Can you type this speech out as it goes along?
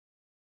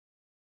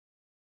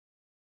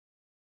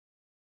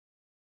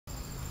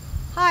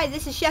Hi,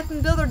 this is Chef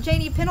and Builder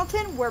Janie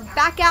Pendleton. We're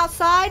back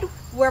outside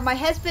where my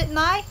husband and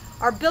I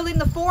are building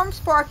the forms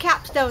for our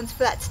capstones for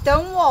that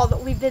stone wall that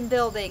we've been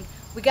building.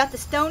 We got the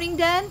stoning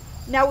done.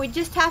 Now we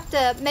just have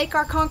to make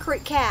our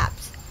concrete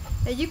caps.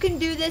 Now you can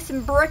do this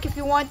in brick if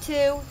you want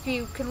to, if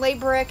you can lay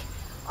brick.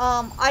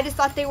 I just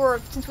thought they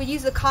were, since we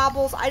use the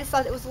cobbles, I just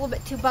thought it was a little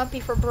bit too bumpy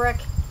for brick.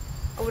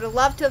 I would have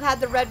loved to have had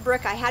the red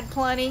brick. I had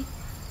plenty,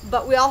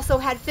 but we also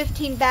had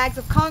 15 bags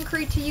of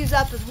concrete to use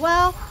up as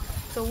well.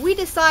 So we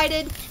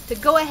decided to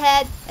go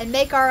ahead and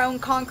make our own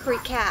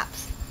concrete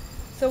caps.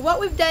 So what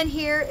we've done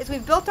here is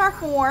we've built our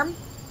form.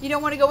 You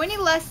don't want to go any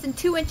less than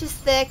 2 inches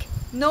thick,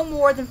 no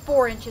more than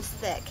 4 inches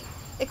thick,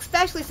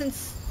 especially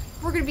since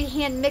we're going to be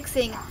hand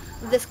mixing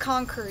this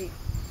concrete.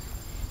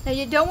 Now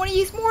you don't want to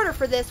use mortar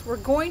for this. We're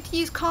going to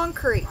use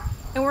concrete,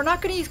 and we're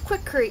not going to use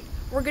Quikrete.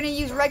 We're going to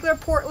use regular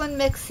Portland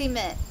mixed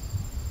cement,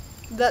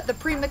 the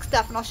pre-mixed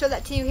stuff, and I'll show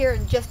that to you here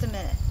in just a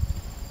minute.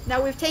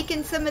 Now we've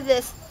taken some of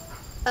this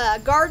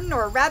garden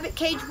or rabbit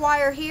cage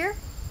wire here,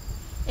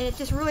 and it's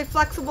just really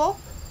flexible.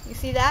 You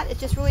see that? It's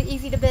just really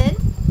easy to bend,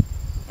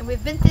 and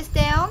we've bent this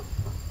down,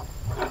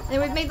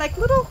 and we've made like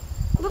little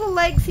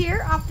legs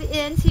here off the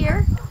ends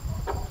here,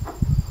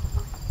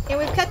 and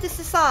we've cut this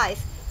to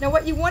size. Now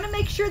what you want to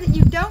make sure that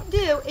you don't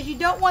do is you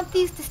don't want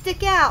these to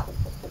stick out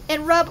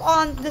and rub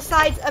on the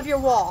sides of your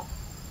wall.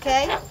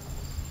 Okay?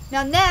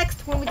 Now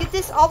next, when we get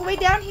this all the way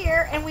down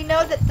here, and we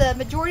know that the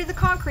majority of the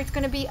concrete is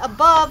going to be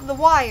above the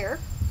wire,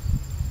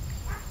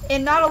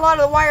 and not a lot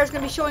of the wire is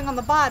going to be showing on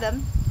the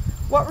bottom,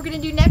 what we're going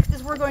to do next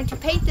is we're going to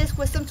paint this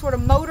with some sort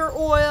of motor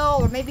oil,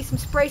 or maybe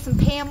spray some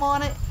PAM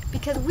on it,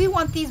 because we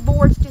want these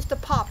boards just to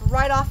pop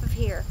right off of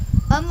here.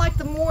 Unlike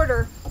the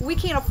mortar, we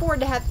can't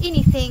afford to have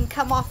anything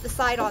come off the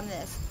side on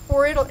this,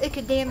 or it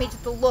could damage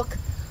the look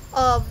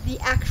of the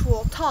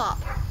actual top.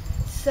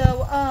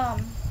 So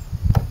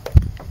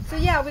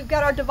yeah, we've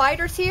got our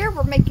dividers here.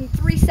 We're making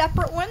 3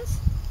 separate ones,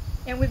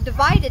 and we've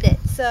divided it.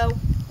 So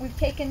we've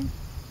taken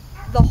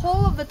the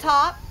whole of the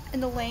top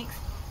and the length,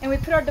 and we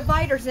put our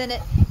dividers in it,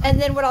 and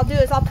then what I'll do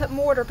is I'll put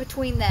mortar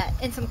between that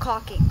and some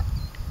caulking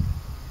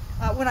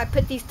when I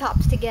put these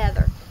tops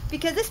together,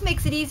 because this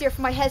makes it easier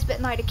for my husband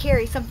and I to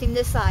carry something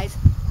this size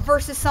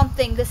versus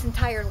something this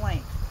entire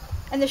length.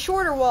 And the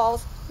shorter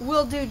walls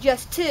will do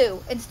just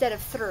 2 instead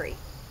of 3.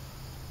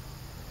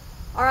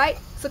 Alright,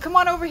 so come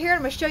on over here and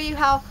I'm going to show you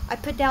how I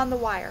put down the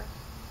wire.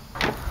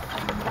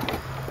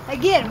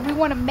 Again, we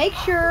want to make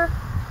sure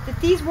that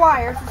these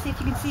wires, let's see if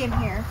you can see them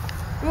here,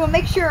 we will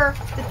make sure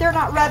that they're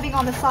not rubbing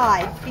on the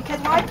side, because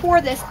when I pour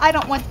this, I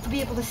don't want to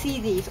be able to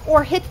see these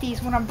or hit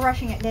these when I'm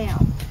brushing it down.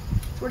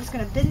 So we're just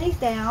going to bend these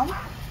down,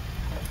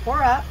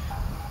 pour up.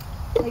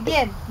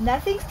 Again,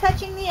 nothing's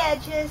touching the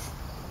edges.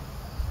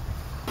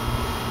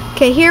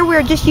 Okay, here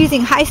we're just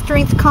using high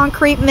strength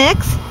concrete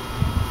mix.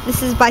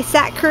 This is by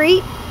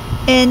Satcrete,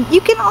 and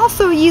you can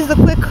also use the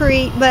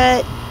Quikrete,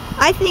 but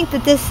I think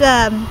that this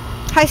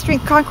high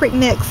strength concrete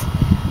mix,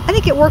 I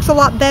think it works a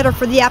lot better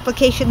for the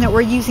application that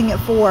we're using it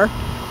for.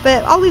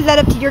 But I'll leave that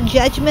up to your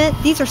judgment.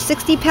 These are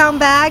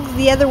 60-pound bags,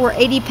 the other were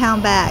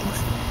 80-pound bags.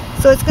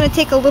 So it's going to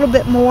take a little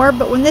bit more,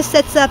 but when this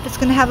sets up, it's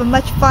going to have a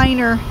much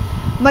finer,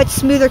 much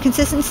smoother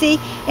consistency,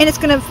 and it's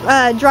going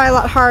to dry a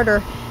lot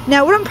harder.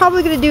 Now what I'm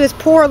probably going to do is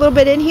pour a little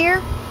bit in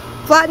here,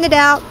 flatten it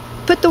out,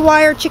 put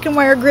the chicken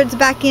wire grids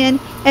back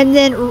in, and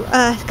then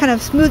kind of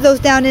smooth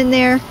those down in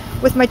there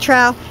with my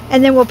trowel,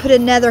 and then we'll put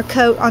another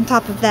coat on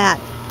top of that.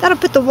 That'll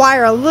put the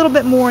wire a little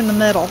bit more in the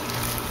middle.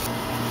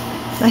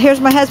 Now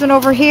here's my husband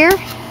over here.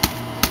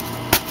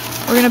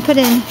 We're going to put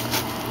in,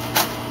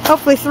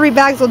 hopefully 3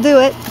 bags will do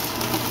it.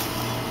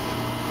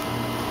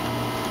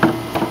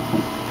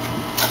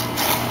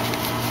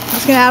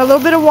 Just going to add a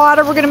little bit of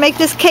water. We're going to make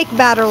this cake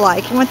batter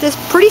like. You want this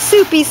pretty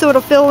soupy so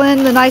it'll fill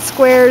in the nice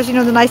squares, you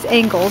know, the nice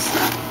angles.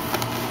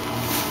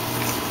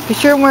 Be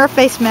sure and wear a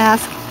face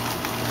mask.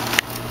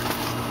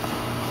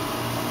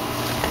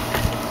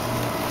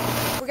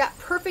 We got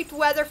perfect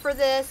weather for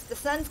this. The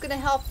sun's going to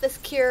help this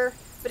cure,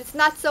 but it's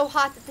not so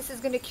hot that this is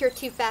going to cure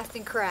too fast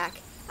and crack.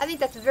 I think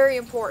that's very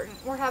important.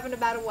 We're having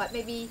about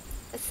maybe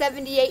a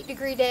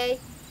 78-degree day.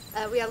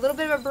 We got a little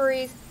bit of a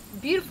breeze.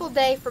 Beautiful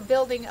day for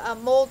building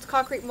molds,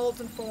 concrete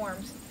molds and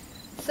forms.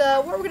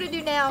 So what we're going to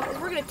do now is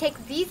we're going to take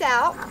these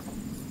out,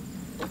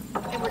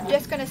 and we're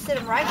just going to sit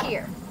them right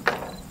here.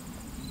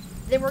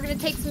 Then we're going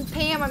to take some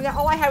PAM.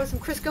 All I had was some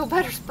Crisco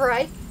butter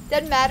spray.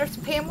 Doesn't matter,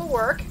 some PAM will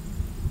work.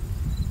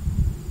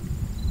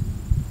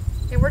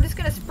 And we're just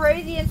going to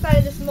spray the inside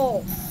of this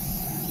mold.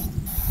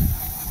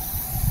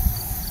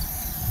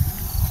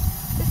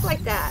 Just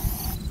like that.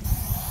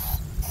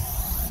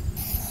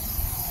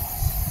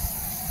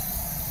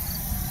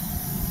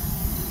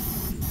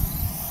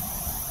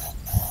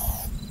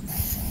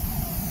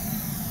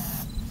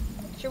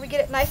 Make sure we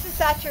get it nice and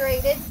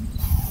saturated.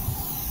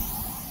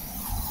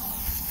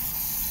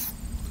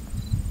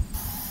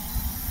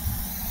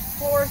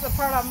 Floor is the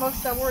part I'm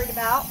most worried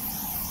about.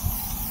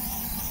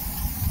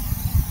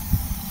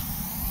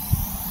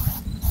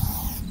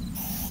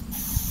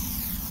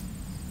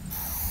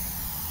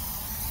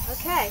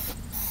 Okay.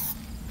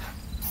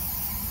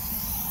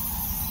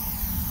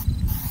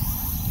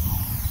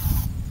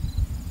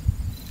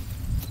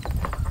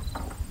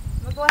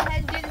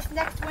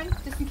 one,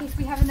 just in case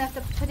we have enough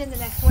to put in the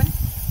next one.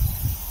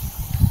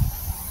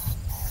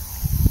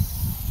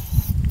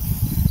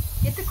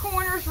 Get the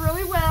corners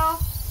really well.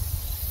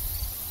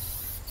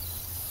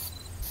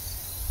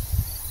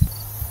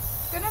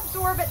 Gonna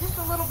absorb it just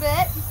a little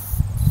bit.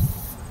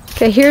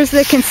 Okay, here's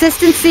the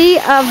consistency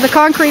of the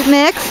concrete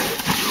mix.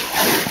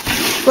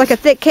 It's like a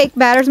thick cake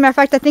batter. As a matter of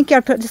fact, I think you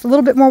ought to put just a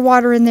little bit more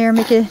water in there and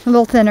make it a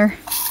little thinner.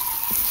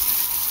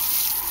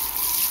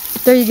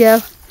 There you go.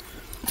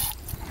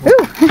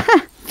 Ooh!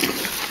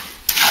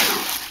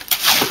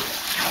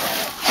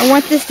 I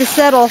want this to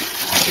settle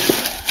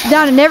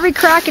down in every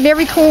crack and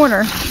every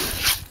corner.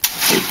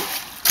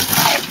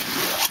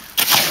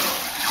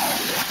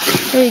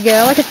 There you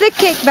go, like a thick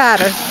cake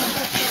batter.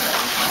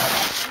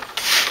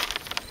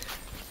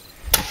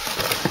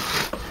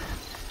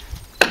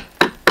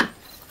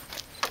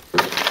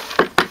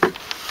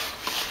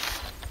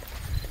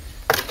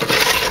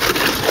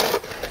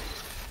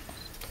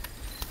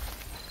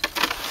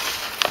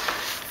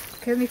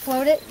 Okay, let me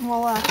float it and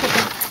we'll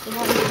put the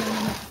water in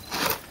it.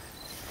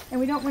 And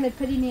we don't want to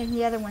put any in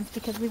the other ones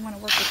because we want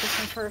to work with this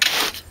one first.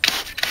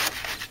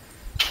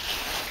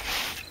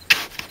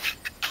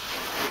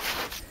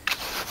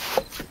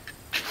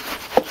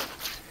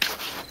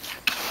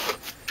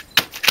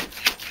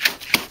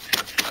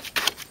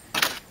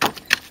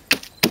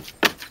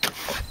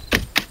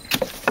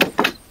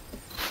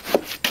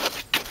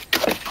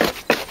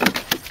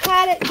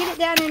 Pat it, get it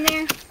down in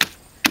there.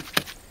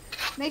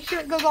 Make sure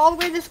it goes all the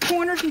way to the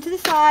corners and to the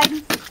side.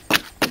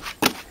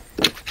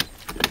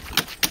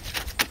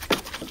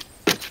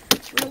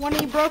 We don't want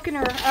any broken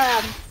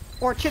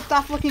or chipped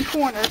off looking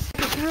corners.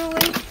 It's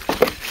really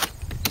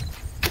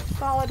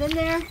solid in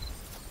there.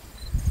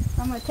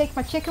 I'm going to take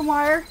my chicken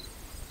wire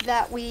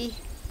that we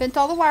bent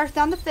all the wires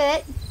down to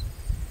fit,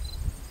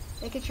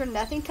 making sure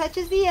nothing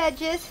touches the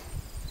edges.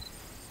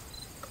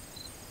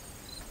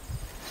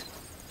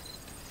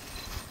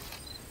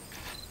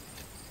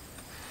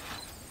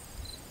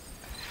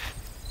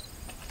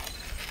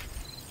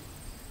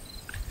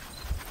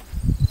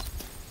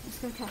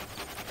 Okay.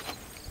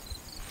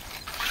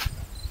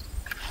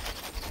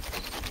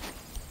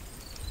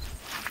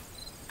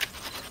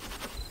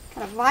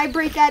 Kind of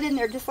vibrate that in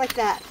there just like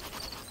that.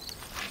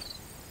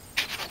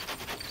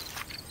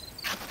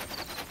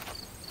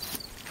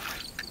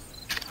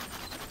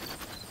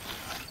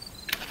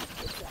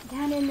 Get that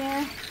down in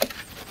there.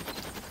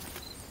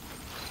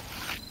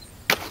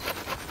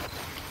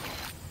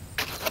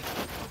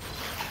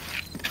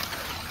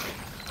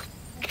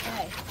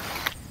 Okay.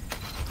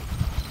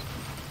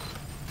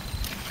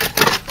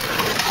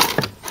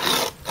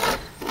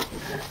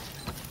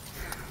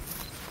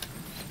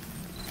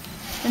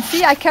 And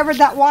see, I covered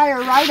that wire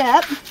right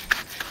up.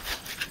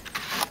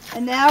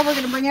 And now we're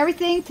going to bring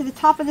everything to the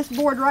top of this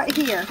board right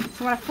here.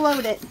 So when I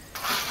float it,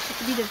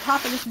 it will be to the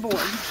top of this board.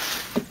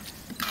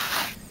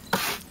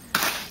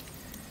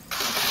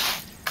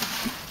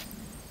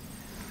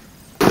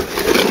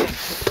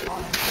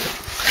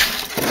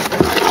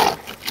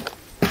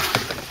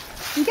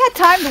 You got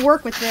time to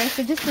work with this,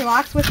 so just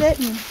relax with it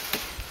and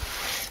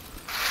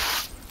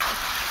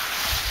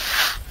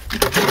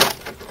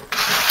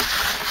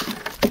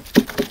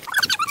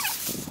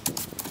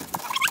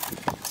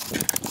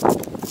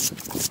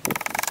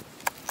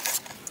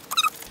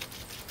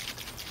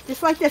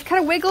just like this,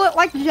 kind of wiggle it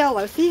like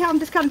Jello. See how I'm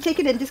just kind of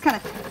taking it and just kind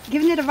of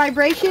giving it a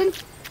vibration?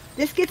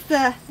 This gets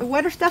the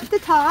wetter stuff at the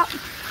top.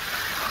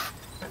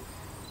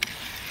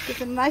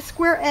 Gets a nice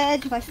square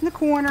edge, nice in the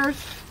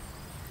corners.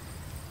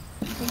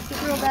 Makes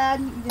it real bad.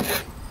 You can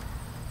just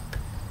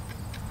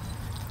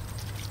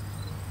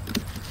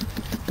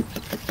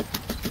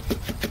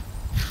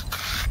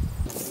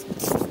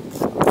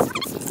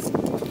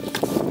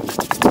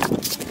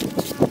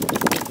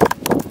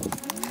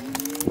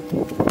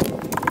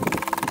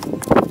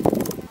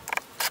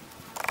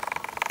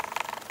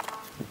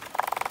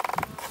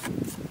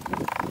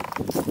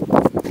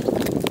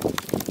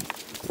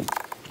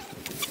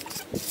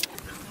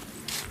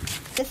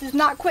This is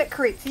not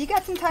quickcrete, so you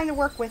got some time to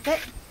work with it.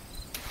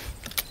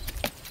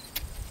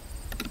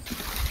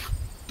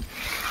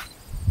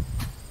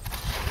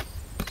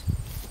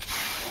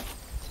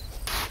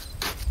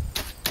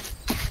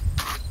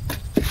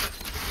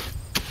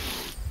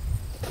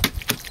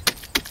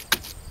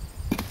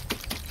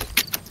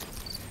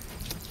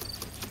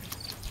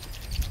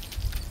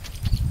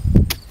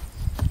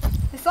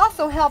 This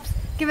also helps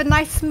give a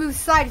nice smooth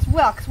side as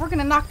well, because we're going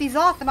to knock these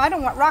off and I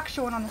don't want rocks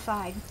showing on the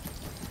side.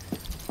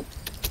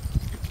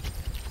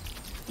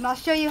 And I'll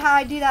show you how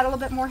I do that a little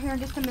bit more here in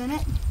just a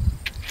minute.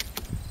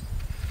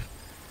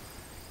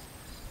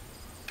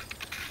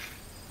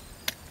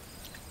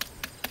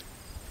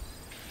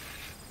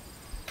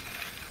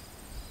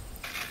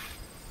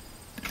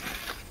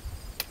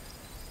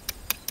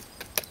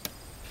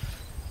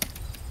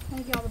 Let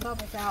me get all the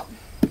bubbles out.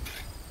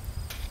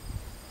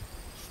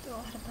 Still a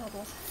lot of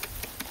bubbles.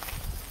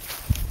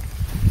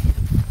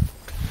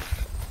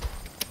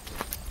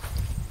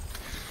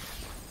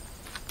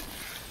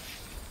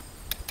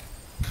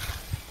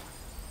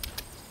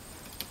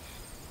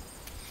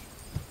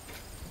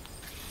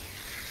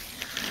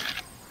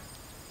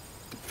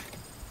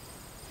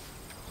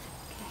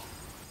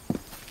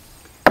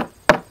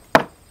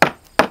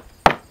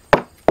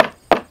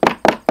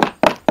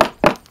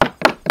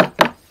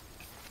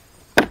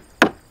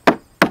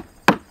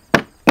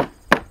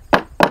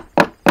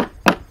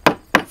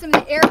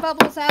 air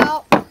bubbles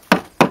out.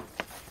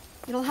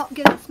 It'll help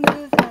get it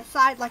smooth and a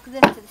side like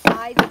this to the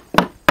side.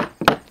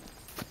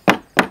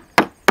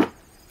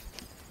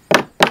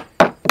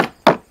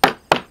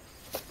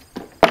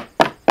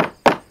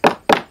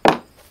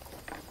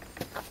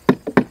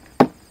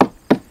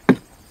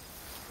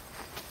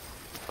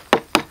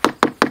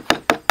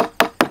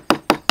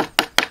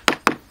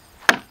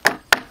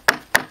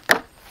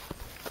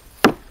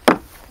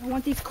 I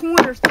want these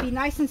corners to be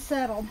nice and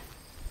settled.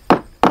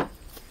 Wipe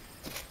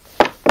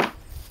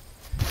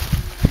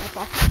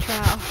off the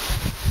trowel.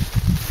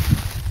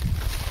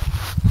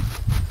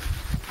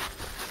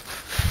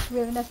 Do we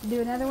have enough to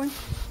do another one? I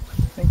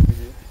think we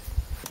do.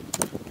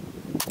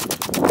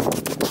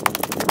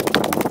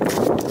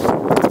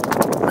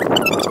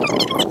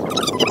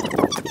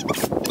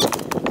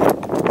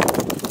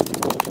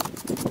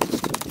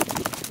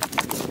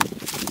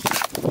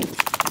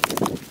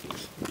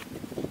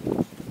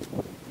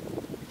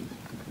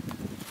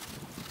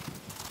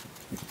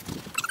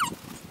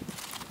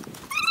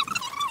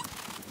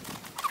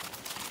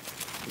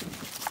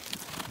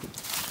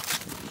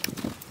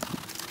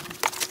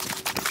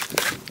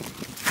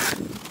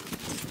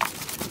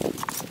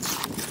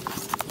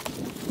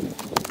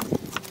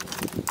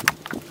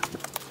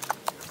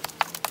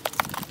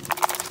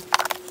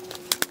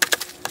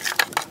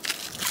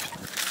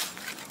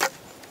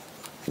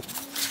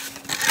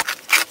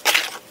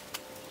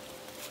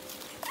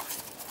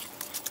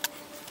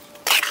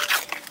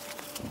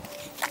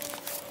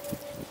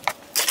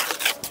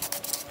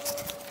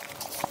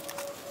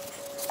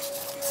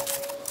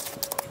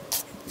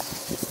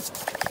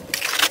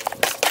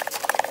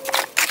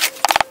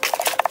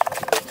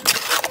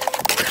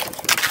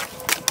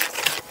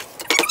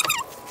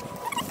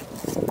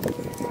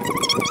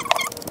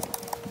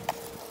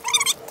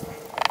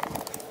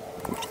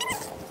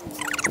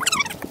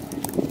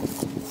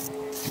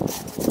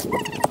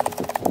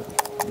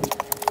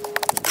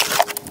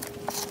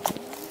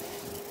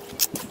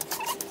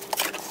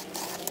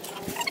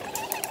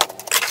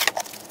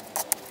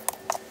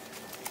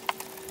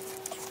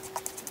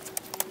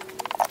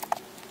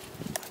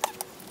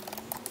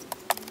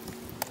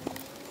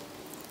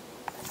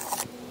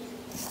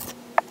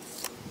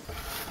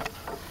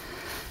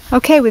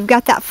 Okay, we've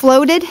got that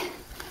floated.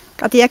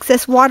 Got the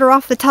excess water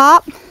off the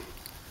top.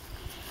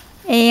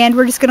 And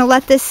we're just going to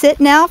let this sit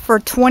now for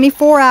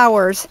 24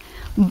 hours.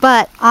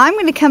 But I'm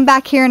going to come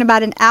back here in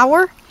about an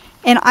hour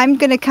and I'm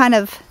going to kind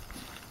of,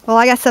 well,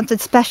 I got something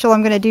special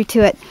I'm going to do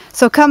to it.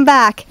 So come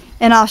back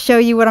and I'll show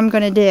you what I'm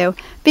going to do.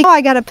 Because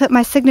I got to put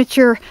my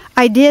signature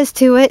ideas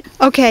to it.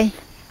 Okay,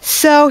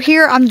 so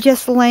here I'm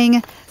just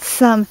laying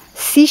some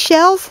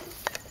seashells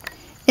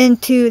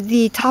into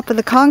the top of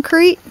the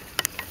concrete.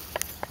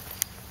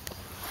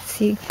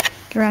 See,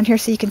 get around here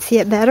so you can see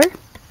it better.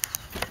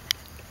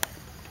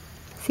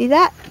 See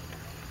that?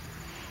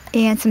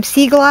 And some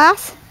sea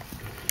glass.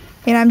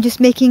 And I'm just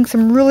making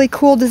some really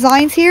cool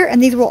designs here,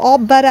 and these will all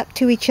butt up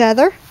to each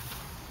other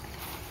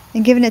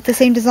and giving it the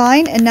same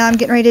design. And now I'm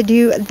getting ready to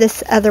do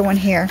this other one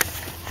here.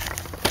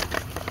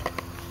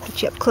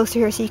 Get you up closer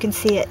here so you can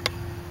see it.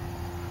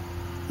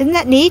 Isn't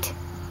that neat?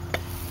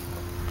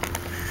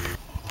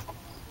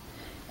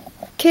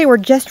 Okay, we're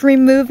just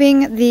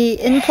removing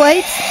the end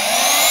plates.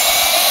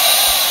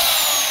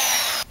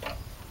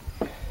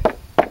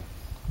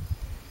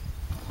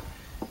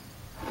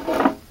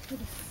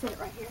 Sit it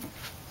right here.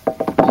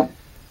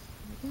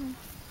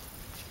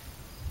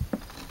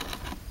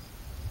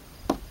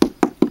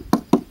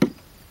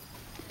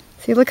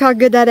 See, look how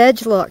good that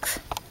edge looks.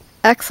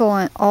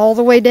 Excellent. All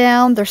the way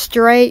down, they're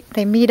straight,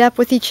 they meet up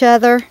with each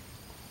other.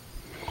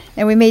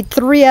 And we made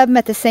 3 of them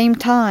at the same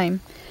time.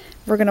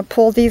 We're going to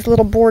pull these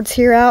little boards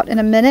here out in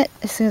a minute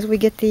as soon as we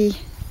get the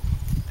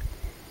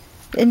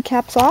end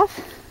caps off.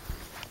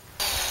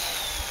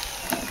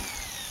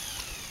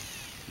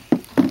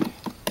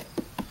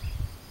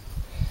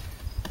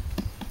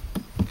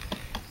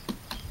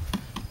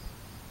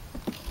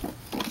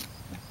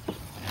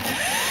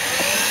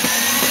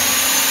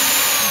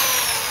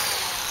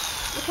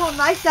 Look how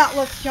nice that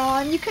looks,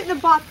 John. You couldn't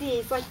have bought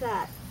these like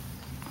that.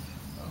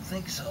 I don't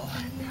think so.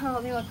 No,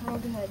 they look real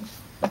good.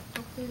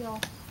 Hopefully they'll...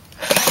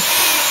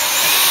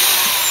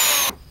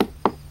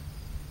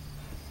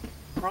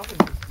 Probably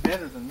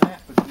better than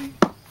that would be.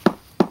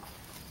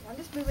 I'm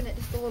just moving it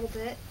just a little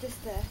bit,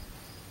 just to...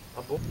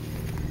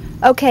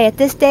 Okay, at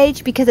this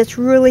stage, because it's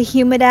really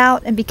humid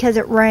out and because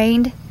it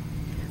rained,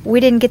 we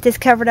didn't get this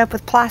covered up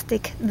with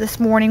plastic this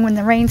morning when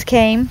the rains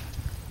came.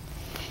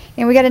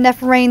 And we got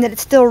enough rain that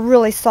it's still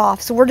really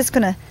soft. So we're just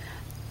going to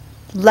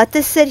let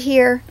this sit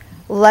here,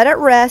 let it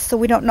rest so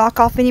we don't knock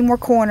off any more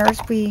corners.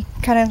 We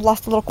kind of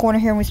lost a little corner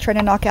here and we was trying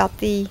to knock out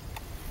the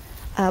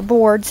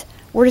boards.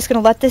 We're just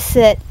going to let this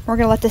sit. We're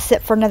going to let this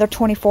sit for another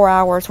 24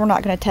 hours. We're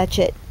not going to touch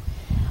it.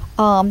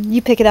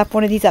 You pick it up,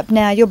 one of these up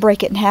now, you'll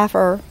break it in half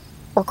or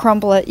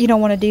crumble it. You don't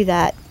want to do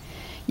that.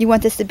 You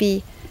want this to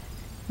be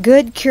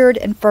good, cured,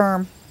 and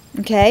firm.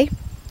 Okay?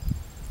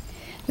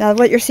 Now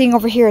what you're seeing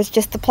over here is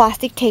just the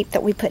plastic tape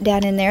that we put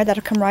down in there.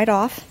 That'll come right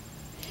off.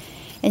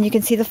 And you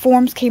can see the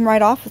forms came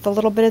right off with a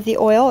little bit of the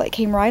oil. It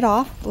came right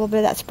off. A little bit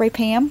of that spray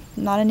pan.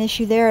 Not an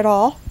issue there at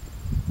all.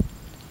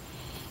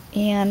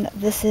 And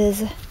this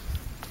is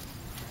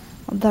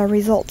the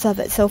results of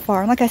it so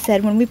far. And like I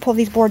said, when we pull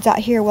these boards out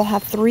here, we'll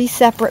have 3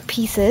 separate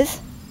pieces.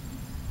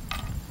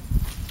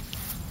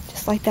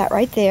 Just like that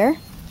right there.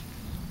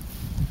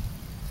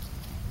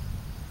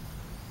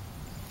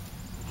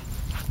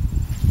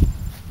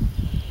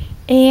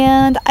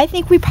 And I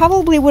think we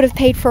probably would have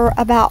paid for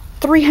about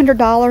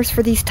 $300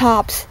 for these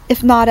tops,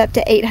 if not up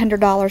to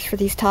 $800 for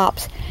these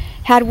tops,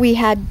 had we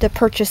had to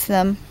purchase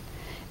them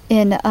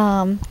in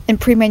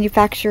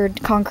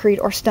pre-manufactured concrete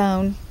or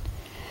stone.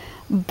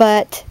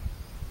 But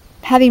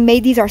having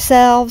made these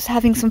ourselves,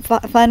 having some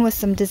fun with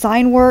some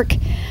design work,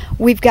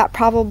 we've got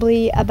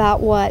probably about,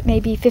 what,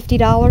 maybe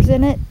 $50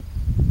 in it.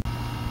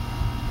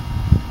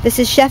 This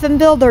is Chef and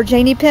Builder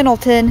Janie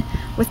Pendleton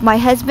with my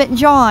husband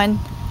John.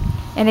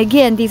 And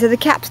again, these are the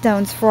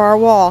capstones for our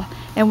wall.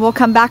 And we'll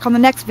come back on the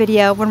next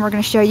video when we're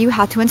going to show you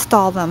how to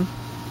install them.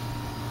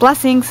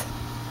 Blessings!